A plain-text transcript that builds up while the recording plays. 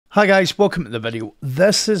Hi guys, welcome to the video.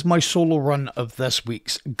 This is my solo run of this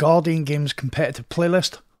week's Guardian Games competitive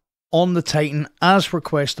playlist on the Titan as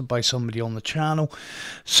requested by somebody on the channel.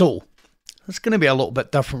 So, it's going to be a little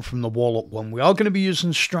bit different from the Warlock one. We are going to be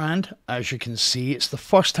using Strand, as you can see. It's the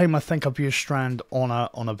first time I think I've used Strand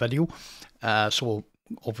on a video. So,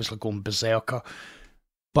 obviously going Berserker.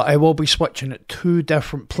 But I will be switching at two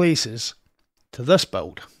different places to this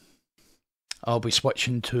build. I'll be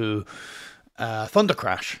switching to Thunder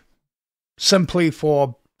Crash, simply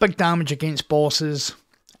for big damage against bosses.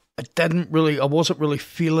 I wasn't really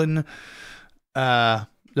feeling the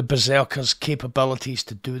Berserker's capabilities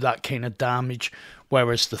to do that kind of damage,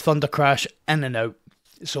 whereas the Thunder Crash, in and out.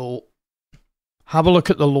 So have a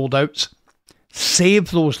look at the loadouts,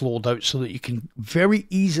 save those loadouts so that you can very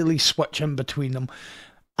easily switch in between them.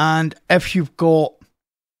 And if you've got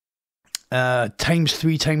 ×3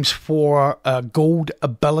 ×4 gold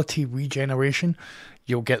ability regeneration,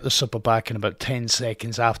 you'll get the super back in about 10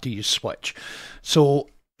 seconds after you switch. So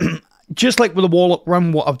just like with the Warlock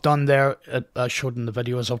run, what I've done there, I showed in the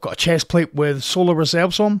video, is I've got a chest plate with solar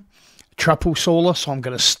reserves on, triple solar, so I'm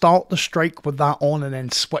going to start the strike with that on and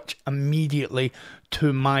then switch immediately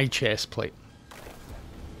to my chest plate,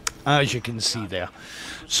 as you can see there.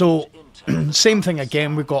 So same thing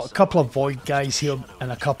again, we've got a couple of void guys here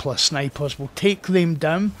and a couple of snipers. We'll take them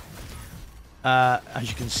down, as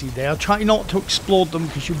you can see there. Try not to explode them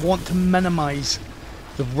because you want to minimise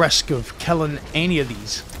the risk of killing any of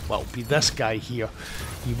these. Well, it'd be this guy here.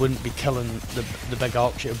 You wouldn't be killing the big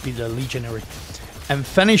archer, it would be the legionary. And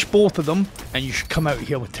finish both of them and you should come out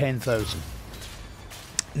here with 10,000.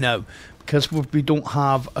 Now, because we don't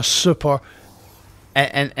have a super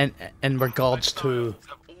in regards to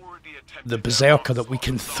the Berserker that we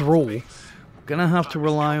can throw, we're gonna have to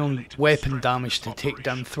rely on weapon damage to take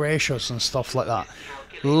down threshers and stuff like that.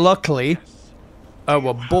 Luckily,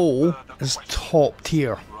 our bow is top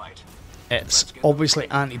tier. It's obviously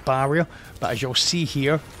anti-barrier, but as you'll see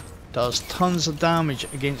here, does tons of damage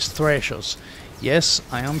against threshers. Yes,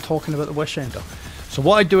 I am talking about the Wish Ender. So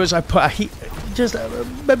what I do is I put a heat, just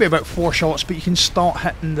maybe about 4 shots, but you can start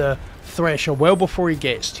hitting the thresher well before he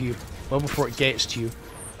gets to you. Well before it gets to you.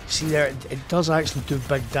 See there, it does actually do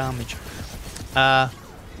big damage. Oh,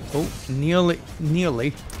 nearly.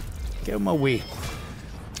 Get out of my way.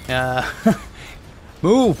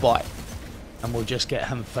 Move, boy. And we'll just get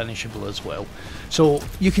him finishable as well. So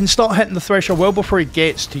you can start hitting the thresher well before he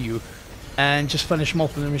gets to you, and just finish him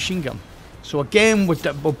off with a machine gun. So again,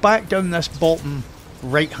 we're back down this bottom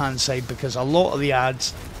right hand side because a lot of the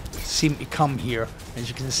ads seem to come here. As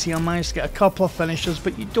you can see, I managed to get a couple of finishes,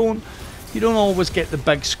 but you don't always get the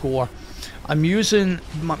big score. I'm using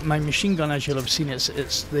my machine gun, as you'll have seen.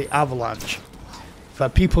 It's the Avalanche. For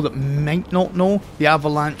people that might not know, the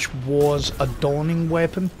Avalanche was a dawning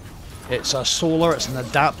weapon. It's a solar, it's an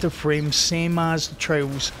adaptive frame, same as the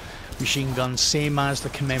Trials machine gun, same as the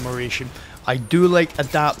Commemoration. I do like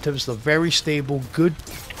adaptives, they're very stable, good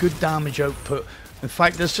damage output. In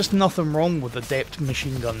fact, there's just nothing wrong with adept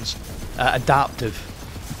machine guns, adaptive.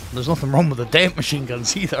 There's nothing wrong with adept machine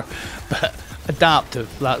guns either, but adaptive,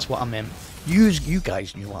 that's what I meant. You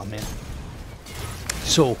guys knew what I meant.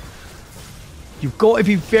 So, you've got to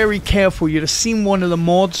be very careful. You'd have seen one of the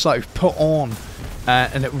mods that I've put on,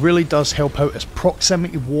 and it really does help out. It's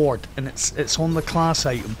Proximity Ward, and it's on the class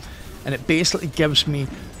item, and it basically gives me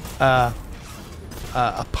a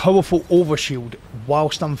powerful overshield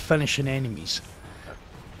whilst I'm finishing enemies.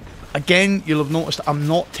 Again, you'll have noticed I'm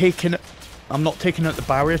not taking out the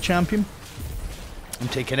barrier champion. I'm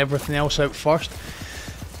taking everything else out first,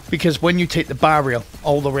 because when you take the barrier,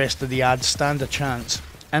 all the rest of the ads stand a chance.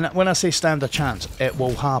 And when I say stand a chance, it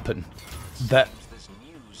will happen that,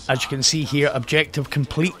 as you can see here, objective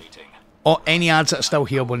complete, or any ads that are still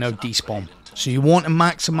here will now despawn. So you want to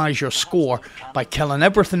maximise your score by killing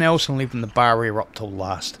everything else and leaving the barrier up till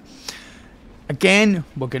last. Again,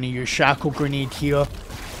 we're going to use Shackle Grenade here.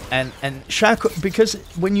 And Shackle, because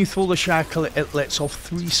when you throw the Shackle, it lets off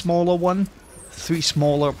 3 smaller,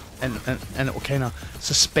 and it will kind of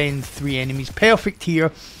suspend 3 enemies. Perfect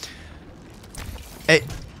here.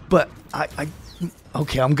 But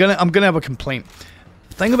okay, I'm gonna have a complaint.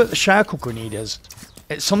 The thing about the Shackle Grenade is,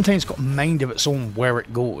 it's sometimes got a mind of its own where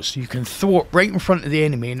it goes. You can throw it right in front of the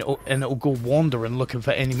enemy, and it'll go wandering looking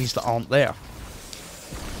for enemies that aren't there.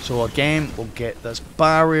 So again, we'll get this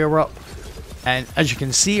barrier up. And as you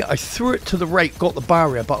can see, I threw it to the right, got the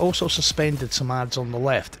barrier, but also suspended some ads on the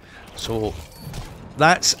left. So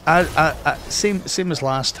that's same as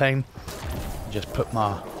last time. Just put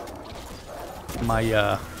my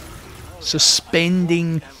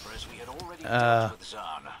suspending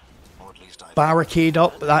barricade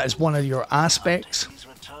up. That is one of your aspects.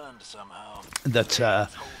 That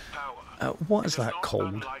what is that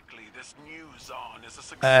called?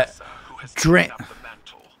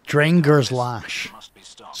 Drenger's Lash.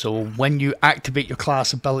 So when you activate your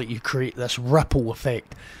class ability, you create this ripple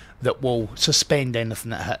effect that will suspend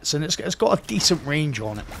anything that hits, and it's got a decent range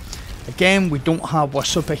on it. Again, we don't have our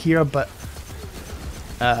super here, but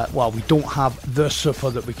well, we don't have the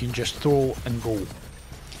super that we can just throw and go.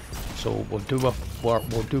 So we'll do a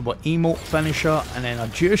emote finisher, and then I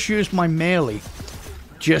just use my melee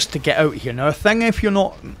just to get out of here. Now, a thing, if you're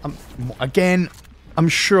not, again, I'm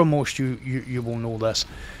sure most you will know this.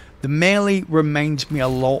 The melee reminds me a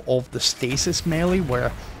lot of the stasis melee,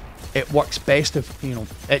 where it works best if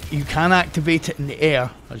you can activate it in the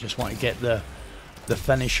air. I just want to get the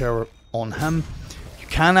finisher on him. You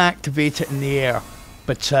can activate it in the air,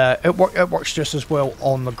 but it works just as well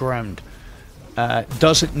on the ground.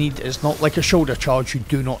 Doesn't need. It's not like a shoulder charge. You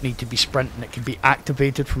do not need to be sprinting. It can be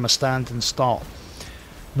activated from a standing start.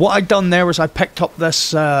 What I done there is I picked up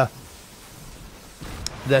this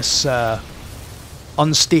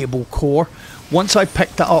unstable core. Once I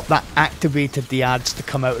picked it up, that activated the ads to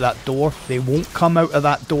come out of that door. They won't come out of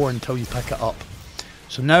that door until you pick it up.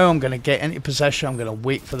 So now I'm going to get into position. I'm going to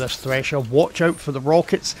wait for this thresher. Watch out for the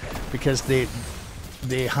rockets, because they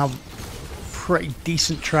have pretty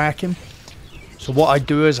decent tracking. So what I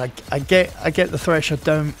do is I get the thresher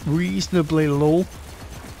down reasonably low,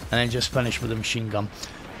 and then just finish with the machine gun.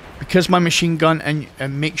 Because my machine gun,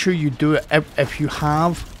 and make sure you do it if you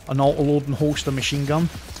have an auto-loading holster machine gun.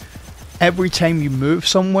 Every time you move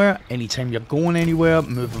somewhere, anytime you're going anywhere,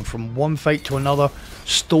 moving from one fight to another,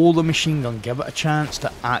 store the machine gun. Give it a chance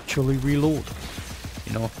to actually reload.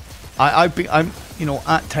 You know, I'm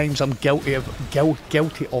at times I'm guilty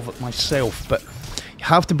of it myself, but you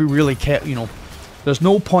have to be really careful. You know, there's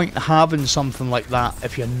no point in having something like that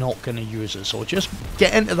if you're not going to use it. So just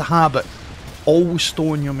get into the habit, always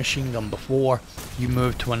storing your machine gun before you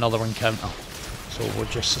move to another encounter. So we'll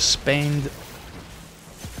just suspend,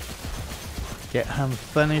 get him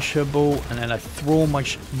finishable, and then I throw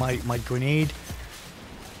my grenade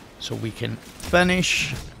so we can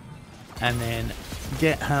finish, and then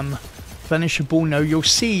get him finishable. Now you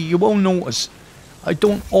will notice I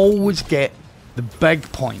don't always get the big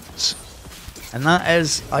points, and that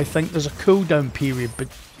is, I think there's a cooldown period, but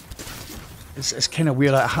it's kind of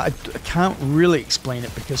weird. I can't really explain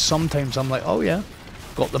it, because sometimes I'm like, oh yeah,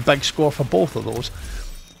 got the big score for both of those,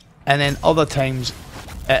 and then other times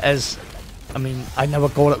it is, I mean, I never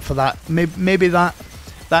got it for that. Maybe that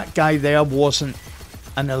guy there wasn't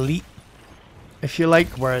an elite, if you like,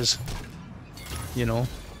 whereas, you know,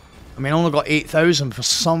 I mean, I only got 8,000 for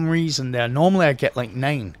some reason there. Normally I get like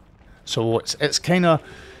 9, so it's kind of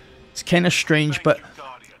strange. But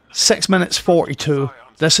 6 minutes 42.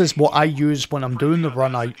 This is what I use when I'm doing the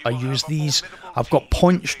run. I use these. I've got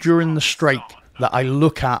points during the strike that I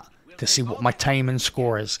look at to see what my time and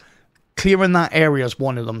score is. Clearing that area is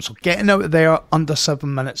one of them. So getting out of there under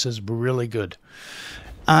 7 minutes is really good.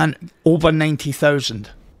 And over 90,000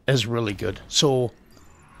 is really good. So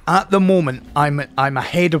at the moment, I'm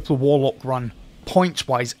ahead of the Warlock run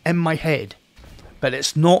points-wise in my head. But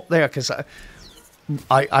it's not there, because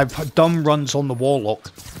I've done runs on the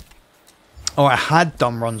Warlock. Or I had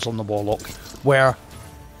done runs on the Warlock where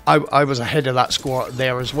I was ahead of that score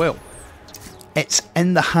there as well. It's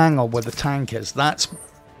in the hangar where the tank is. That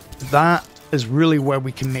is really where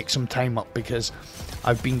we can make some time up, because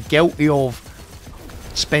I've been guilty of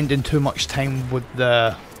spending too much time with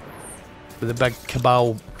the big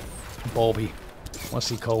Cabal Bobby. What's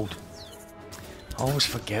he called? I always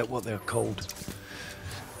forget what they're called.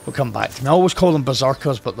 We'll come back to me. I always call them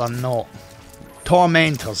Berserkers, but they're not.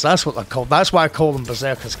 Tormentors, that's what they're called. That's why I call them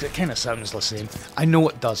Berserkers, because it kind of sounds the same. I know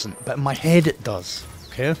it doesn't, but in my head it does.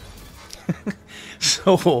 Okay?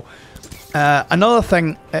 So, another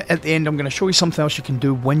thing, at the end, I'm going to show you something else you can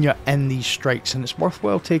do when you're in these strikes, and it's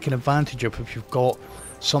worthwhile taking advantage of if you've got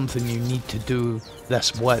something you need to do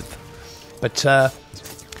this with. But,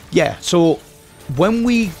 yeah, so when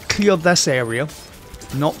we clear this area,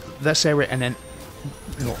 not this area, and then,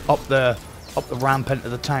 you know, up the ramp into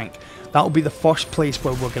the tank, that'll be the first place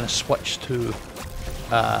where we're going to switch to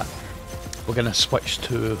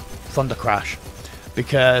Thunder Crash,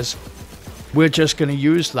 because we're just going to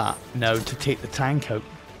use that now to take the tank out.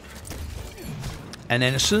 And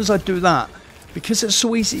then as soon as I do that, because it's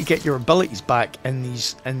so easy to get your abilities back in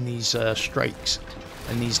these strikes,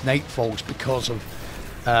 in these Nightfalls, because of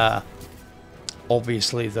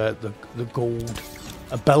obviously the gold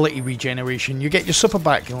ability regeneration, you get your super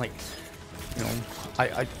back, and like, you know,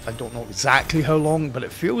 I don't know exactly how long, but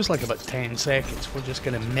it feels like about 10 seconds. We're just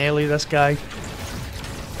going to melee this guy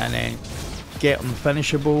and then get him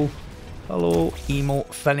finishable. Hello, emo,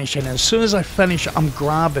 finish. And as soon as I finish, I'm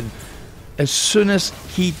grabbing. As soon as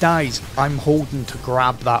he dies, I'm holding to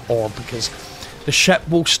grab that orb, because the ship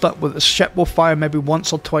will fire maybe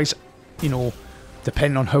once or twice, you know,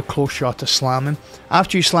 depending on how close you are to slamming.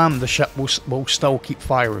 After you slam, the ship will still keep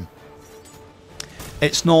firing.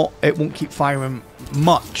 It won't keep firing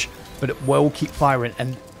much, but it will keep firing.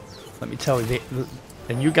 And let me tell you,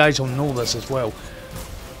 and you guys will know this as well,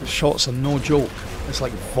 the shots are no joke. It's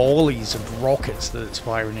like volleys of rockets that it's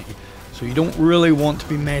firing at you. So you don't really want to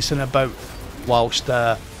be messing about whilst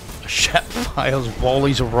a ship fires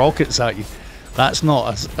volleys of rockets at you. That's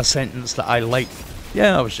not a sentence that I like.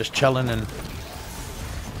 Yeah, I was just chilling and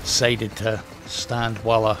decided to stand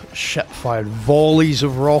while a ship fired volleys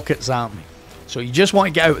of rockets at me. So you just want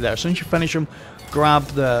to get out there. As soon as you finish them, grab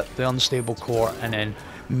the unstable core and then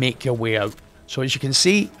make your way out. So as you can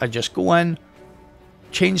see, I just go in,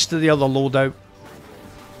 change to the other loadout.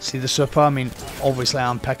 See the super? I mean, obviously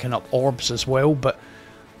I'm picking up orbs as well, but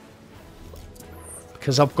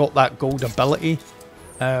because I've got that gold ability,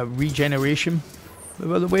 regeneration.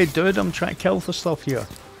 By the way, dude, I'm trying to kill for stuff here.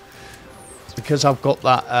 Because I've got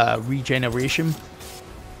that regeneration,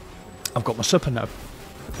 I've got my super now.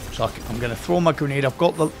 So I'm going to throw my grenade. I've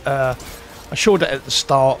got the. I showed it at the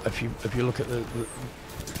start. If you look at the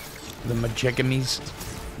majigamies,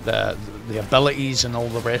 the abilities and all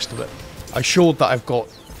the rest of it, I showed that I've got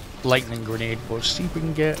lightning grenade. We'll see if we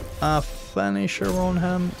can get a finisher on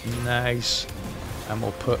him. Nice. And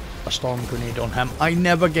we'll put a storm grenade on him. I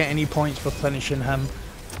never get any points for finishing him,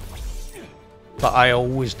 but I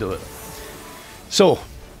always do it. So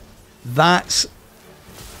that's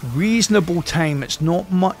reasonable time. It's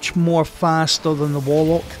not much more faster than the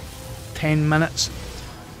Warlock. 10 minutes.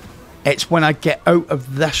 It's when I get out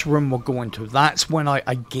of this room we're going to. That's when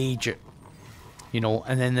I gauge it. You know,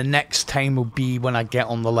 and then the next time will be when I get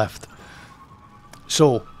on the lift.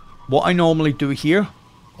 So what I normally do here,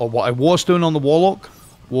 or what I was doing on the Warlock,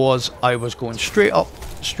 was I was going straight up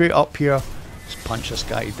here. Let's punch this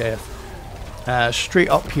guy to death. Straight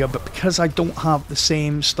up here, but because I don't have the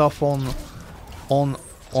same stuff on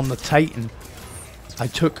the Titan, I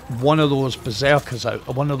took one of those berserkers out,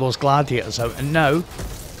 one of those gladiators out, and now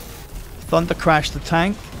thunder crash the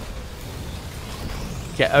tank,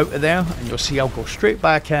 get out of there, and you'll see I'll go straight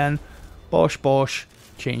back in, bosh bosh,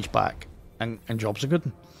 change back, and jobs are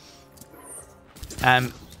good.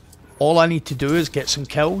 All I need to do is get some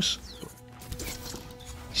kills.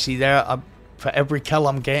 You see there, for every kill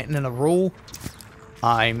I'm getting in a row,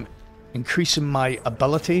 I'm increasing my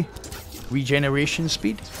ability, regeneration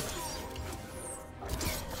speed,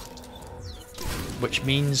 which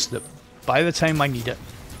means that by the time I need it,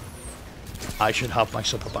 I should have my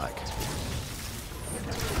super back.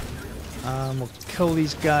 We'll kill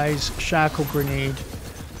these guys. Shackle grenade.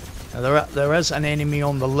 Now there is an enemy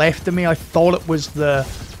on the left of me. I thought it was the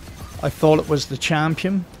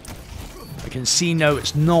champion. I can see now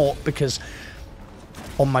it's not, because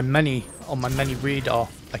on my mini radar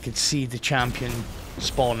I could see the champion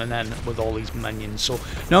spawning in with all these minions. So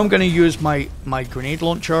now I'm going to use my grenade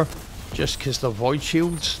launcher, just because they're void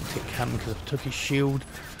shields. Take him because I took his shield.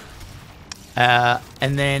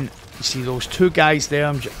 And then you see those two guys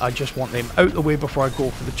there. I just want them out the way before I go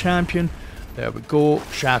for the champion. There we go.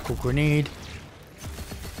 Shackle grenade.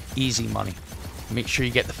 Easy money. Make sure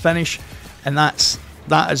you get the finish. And that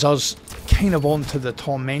is us kind of onto the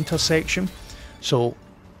Tormentor section. So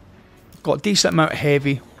got a decent amount of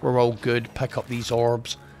heavy. We're all good. Pick up these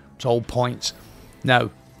orbs. It's all points.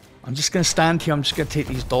 Now I'm just going to stand here. I'm just going to take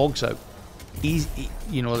these dogs out. Easy,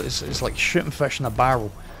 you know, it's like shooting fish in a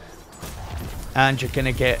barrel. And you're going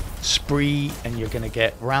to get spree, and you're going to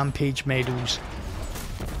get rampage medals.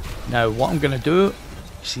 Now what I'm going to do,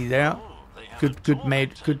 see there,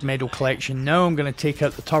 good medal collection. Now I'm going to take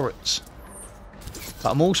out the turrets.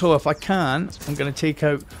 But I'm also, if I can, I'm going to take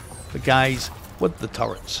out the guys with the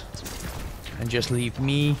turrets. And just leave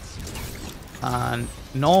me. And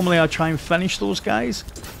normally I try and finish those guys.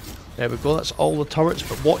 There we go, that's all the turrets,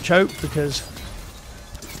 but watch out, because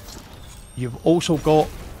you've also got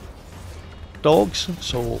dogs,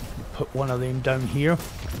 so we'll put one of them down here.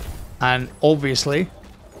 And obviously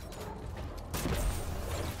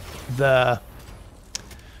the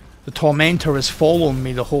Tormentor is following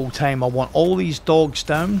me the whole time. I want all these dogs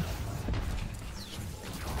down.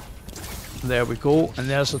 There we go, and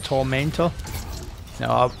there's the Tormentor.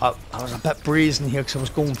 Now I was a bit brazen here because I was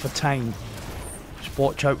going for time. Just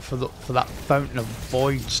watch out for that fountain of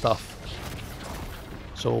void stuff.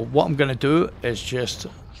 So what I'm going to do is just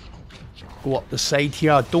go up the side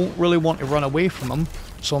here. I don't really want to run away from him,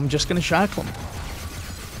 so I'm just going to shackle him.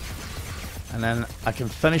 And then I can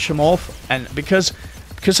finish him off. And because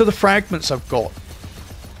of the fragments I've got,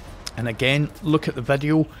 and again, look at the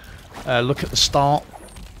video, look at the start,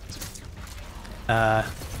 and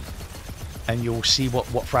you'll see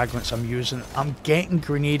what fragments I'm using. I'm getting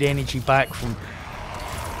grenade energy back from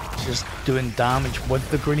just doing damage with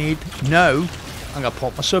the grenade. Now I'm gonna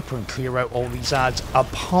pop my super and clear out all these ads.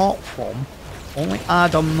 Apart from, only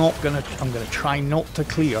ad I'm gonna try not to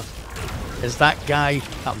clear is that guy,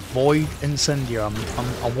 that void incendiary. I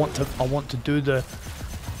want to do the,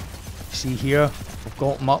 see here, I've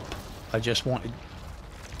got him up. I just want to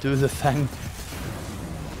do the thing.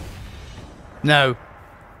 Now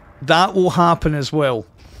that will happen as well.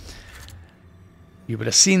 You would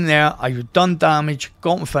have seen there, I've done damage,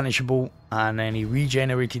 got him finishable, and then he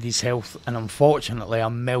regenerated his health, and unfortunately I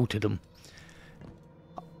melted him.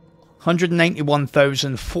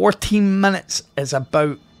 191,000, 14 minutes is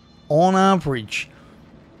about, on average,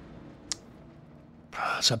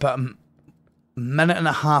 it's about a minute and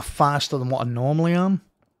a half faster than what I normally am.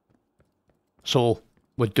 So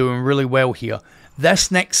we're doing really well here. This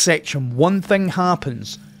next section, one thing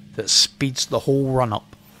happens that speeds the whole run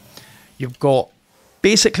up. You've got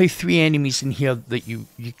basically 3 enemies in here that you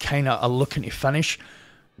kind of are looking to finish.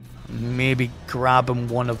 Maybe grabbing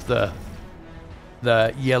one of the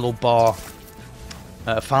yellow bar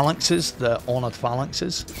phalanxes, the honoured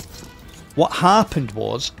phalanxes. What happened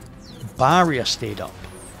was, barrier stayed up.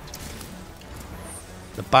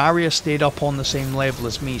 The barrier stayed up on the same level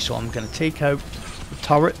as me, so I'm going to take out the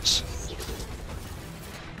turrets,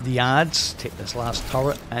 the ads, take this last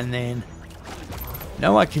turret, and then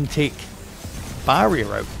now I can take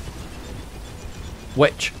barrier out,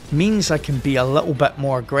 which means I can be a little bit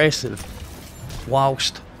more aggressive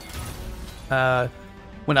whilst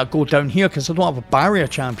when I go down here, because I don't have a barrier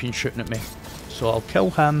champion shooting at me. So I'll kill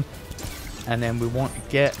him, and then we want to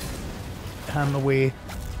get him away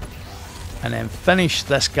and then finish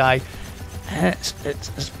this guy. And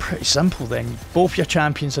it's pretty simple then. Both your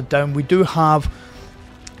champions are down. We do have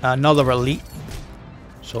another elite,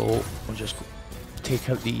 so we'll just take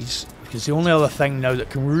out these, because the only other thing now that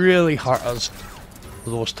can really hurt us are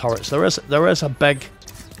those turrets. There is a big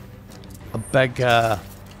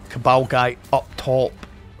Cabal guy up top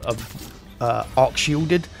of arc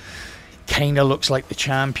shielded, kind of looks like the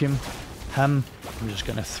champion. Him, I'm just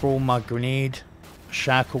going to throw my grenade,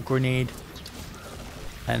 shackle grenade,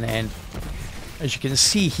 and then as you can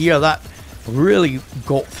see here, that really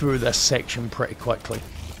got through this section pretty quickly.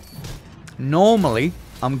 Normally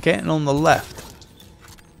I'm getting on the left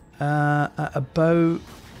at about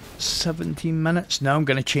 17 minutes. Now I'm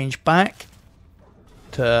going to change back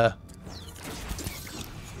to,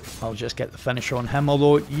 I'll just get the finisher on him,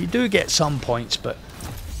 although you do get some points, but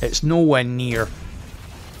it's nowhere near,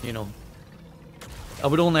 you know, I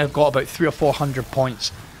would only have got about 300 or 400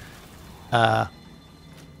 points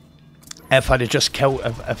if I'd have just killed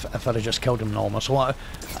if I'd have just killed him normal. So I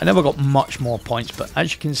never got much more points, but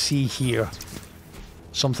as you can see here,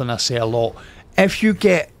 something I say a lot, if you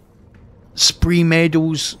get spree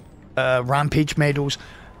medals, rampage medals,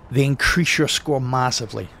 they increase your score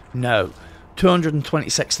massively. Now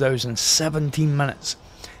 226,000, 17 minutes.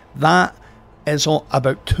 That is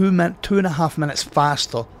about 2.5 minutes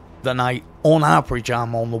faster than I, on average,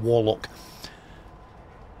 am on the Warlock.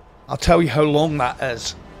 I'll tell you how long that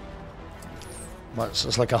is. Well,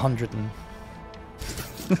 it's like 100 and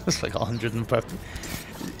it's like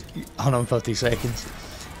 150 seconds.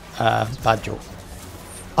 Bad joke.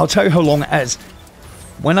 I'll tell you how long it is.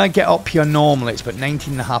 When I get up here normally, it's about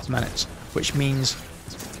 19.5 minutes, which means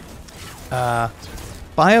by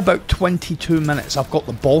about 22 minutes I've got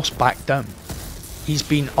the boss back down. He's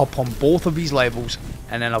been up on both of these levels,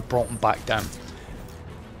 and then I've brought him back down.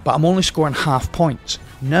 But I'm only scoring half points.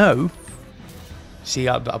 Now, see,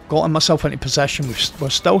 I've gotten myself into possession.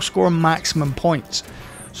 We're still scoring maximum points.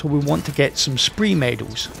 So we want to get some spree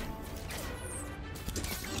medals.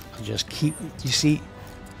 Just keep, you see,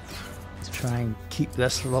 try and keep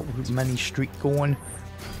this little mini streak going.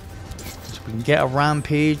 So we can get a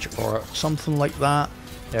rampage or something like that.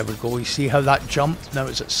 There we go. You see how that jumped? Now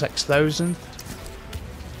it's at 6,000.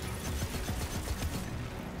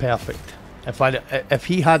 Perfect. If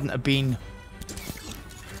he hadn't have been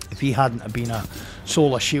a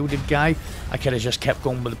solar shielded guy, I could have just kept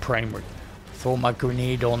going with the primary. Throw my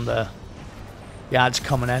grenade on the ads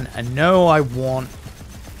coming in, and now I want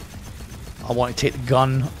to take the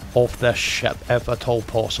gun off this ship if at all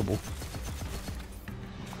possible.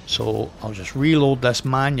 So I'll just reload this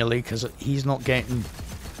manually because he's not getting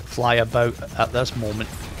fly about at this moment,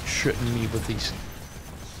 shooting me with these.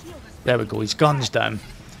 There we go, his gun's down.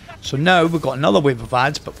 So now we've got another wave of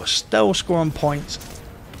ads, but we're still scoring points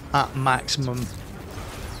at maximum.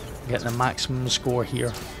 Getting a maximum score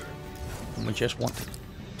here. And we just want to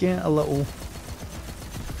get a little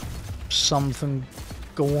something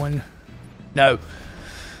going. Now,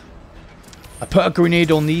 I put a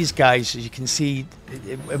grenade on these guys, as you can see.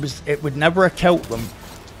 It would never have killed them.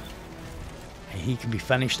 He can be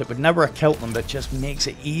finished. It would never have killed them, but it just makes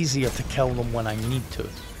it easier to kill them when I need to.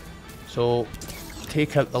 So,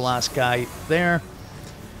 take out the last guy there.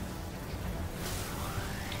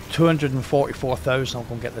 244,000. I'm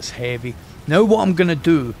going to get this heavy. Now what I'm going to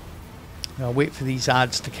do, I'll wait for these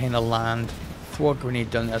ads to kind of land. Throw a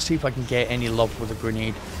grenade down there. See if I can get any love with a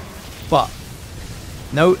grenade. But,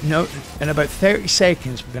 no, in about 30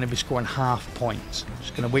 seconds we're going to be scoring half points. I'm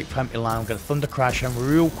just going to wait for him to land. I'm going to thunder crash him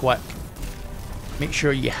real quick. Make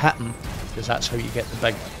sure you hit him, because that's how you get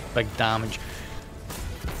the big damage.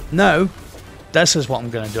 Now, this is what I'm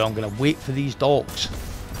going to do. I'm going to wait for these dogs,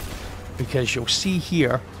 because you'll see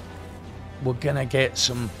here we're going to get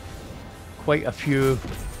quite a few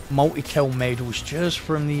multi-kill medals just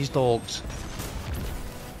from these dogs.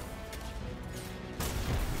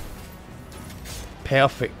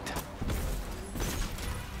 Perfect.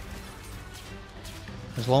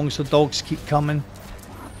 As long as the dogs keep coming.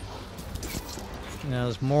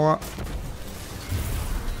 There's more.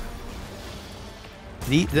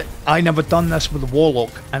 I never done this with the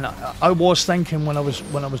Warlock, and I was thinking when I was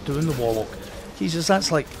doing the Warlock, Jesus,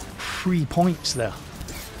 that's like 3 points there.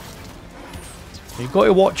 You've got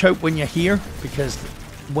to watch out when you're here, because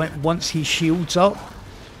once he shields up,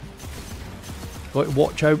 you've got to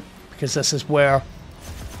watch out, because this is where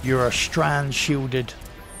your strand shielded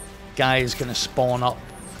guy is going to spawn up.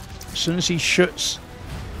 As soon as he shoots,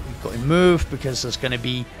 you've got to move, because there's going to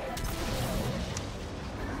be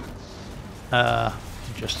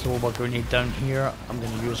just throw my grenade down here. I'm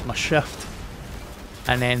going to use my shift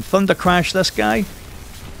and then thunder crash this guy.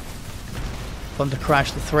 Thunder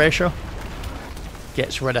crash the Thresher,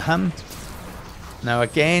 gets rid of him. Now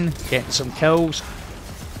again, getting some kills,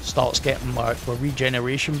 starts getting my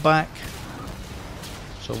regeneration back.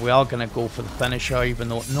 So we are going to go for the finisher, even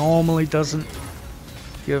though it normally doesn't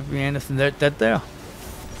give me anything that it did there.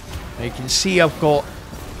 Now you can see I've got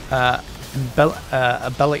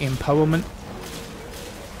ability empowerment.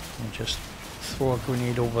 And just throw a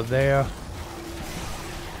grenade over there.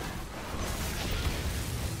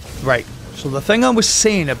 Right, so the thing I was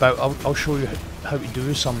saying about, I'll show you how to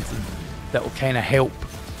do something that will kind of help.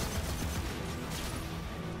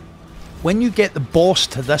 When you get the boss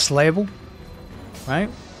to this level,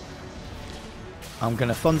 right, I'm going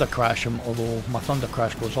to thunder crash him, although my thunder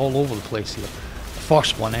crash goes all over the place here. The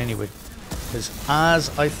first one anyway, because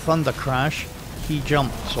as I thunder crash, he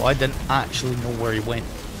jumped, so I didn't actually know where he went.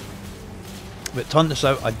 But it turns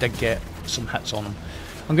out I did get some hits on him.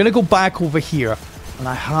 I'm going to go back over here, and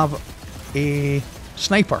I have a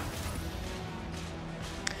sniper.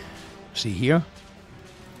 See here?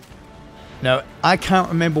 Now, I can't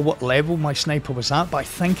remember what level my sniper was at, but I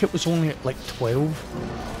think it was only at like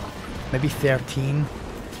 12, maybe 13.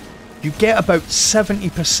 You get about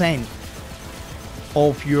 70%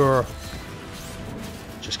 of your...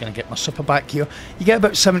 Just going to get my super back here. You get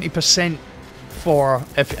about 70% for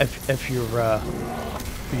if you're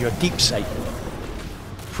deep sight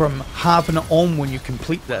from having it on when you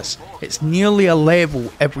complete this. It's nearly a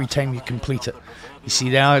level every time you complete it. You see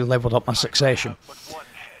there, I leveled up my succession,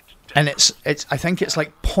 and it's I think it's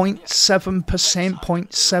like 0.7%,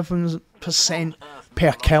 0.7%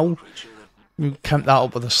 per kill. You count that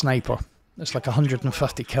up with a sniper. It's like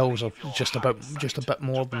 150 kills, or just a bit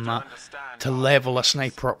more than that, to level a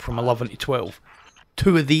sniper up from 11 to 12.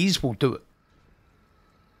 2 of these will do it.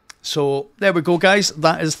 So there we go, guys.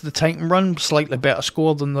 That is the Titan run. Slightly better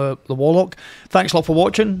score than the Warlock. Thanks a lot for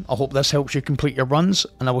watching. I hope this helps you complete your runs,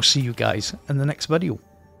 and I will see you guys in the next video.